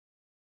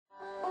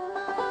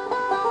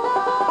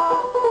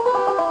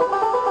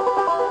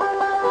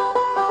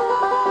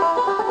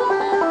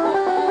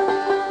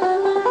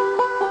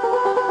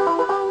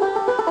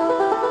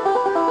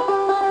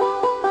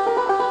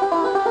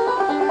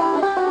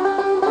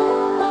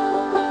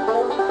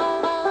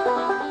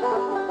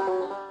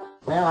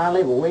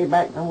live way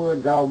back in the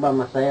woods all by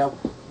myself.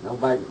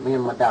 Nobody, me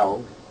and my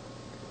dog.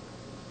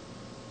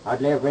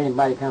 I'd live if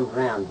anybody comes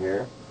around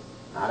here.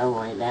 I don't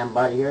want any damn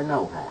body here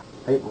nohow.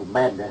 People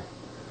bad to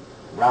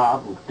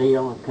rob and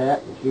steal and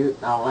cut and shoot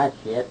and all that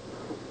shit.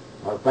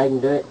 Well, if they can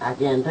do it, I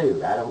can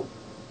too. I don't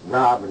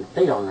rob and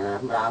steal or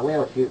nothing, but I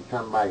will shoot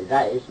somebody's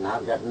ass, and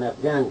I've got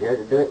enough guns here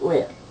to do it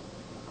with.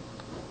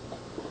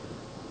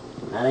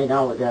 That ain't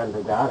all the guns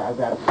I've got. I've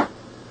got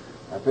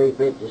a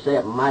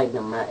 357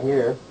 Magnum right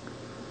here,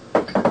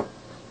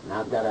 and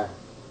I've got a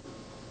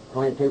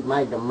 22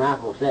 Magnum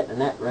rifle sitting in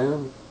that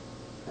room,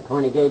 a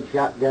 20 gauge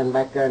shotgun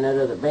back there in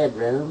that other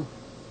bedroom,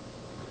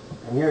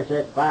 and here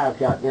sits 5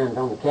 shotguns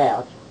on the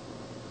couch.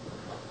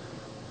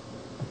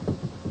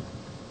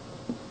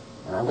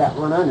 And I've got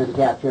one under the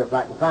couch here if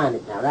I can find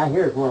it. Now, right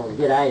here's one we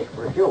get ash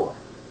for sure.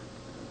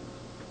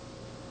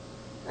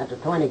 That's a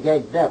 20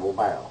 gauge double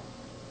barrel.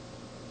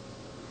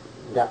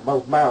 Got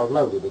both barrels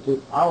loaded. To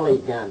keep all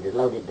these guns are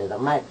loaded to the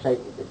max that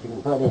you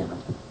can put in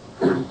them.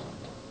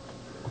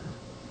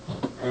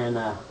 And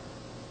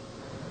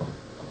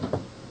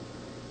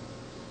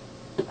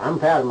I'm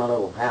proud of my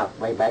little house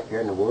way back here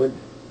in the woods.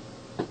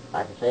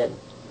 Like I said,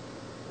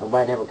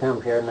 nobody never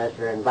comes here unless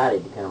they're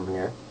invited to come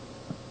here.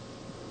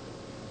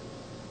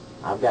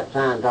 I've got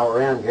signs all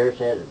around here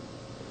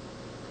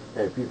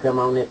that if you come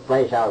on this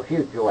place, I'll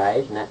shoot your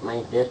ass, and that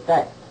means just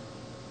that.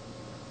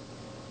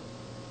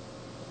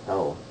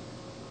 So,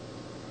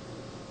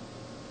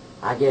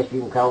 I guess you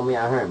can call me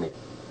a hermit.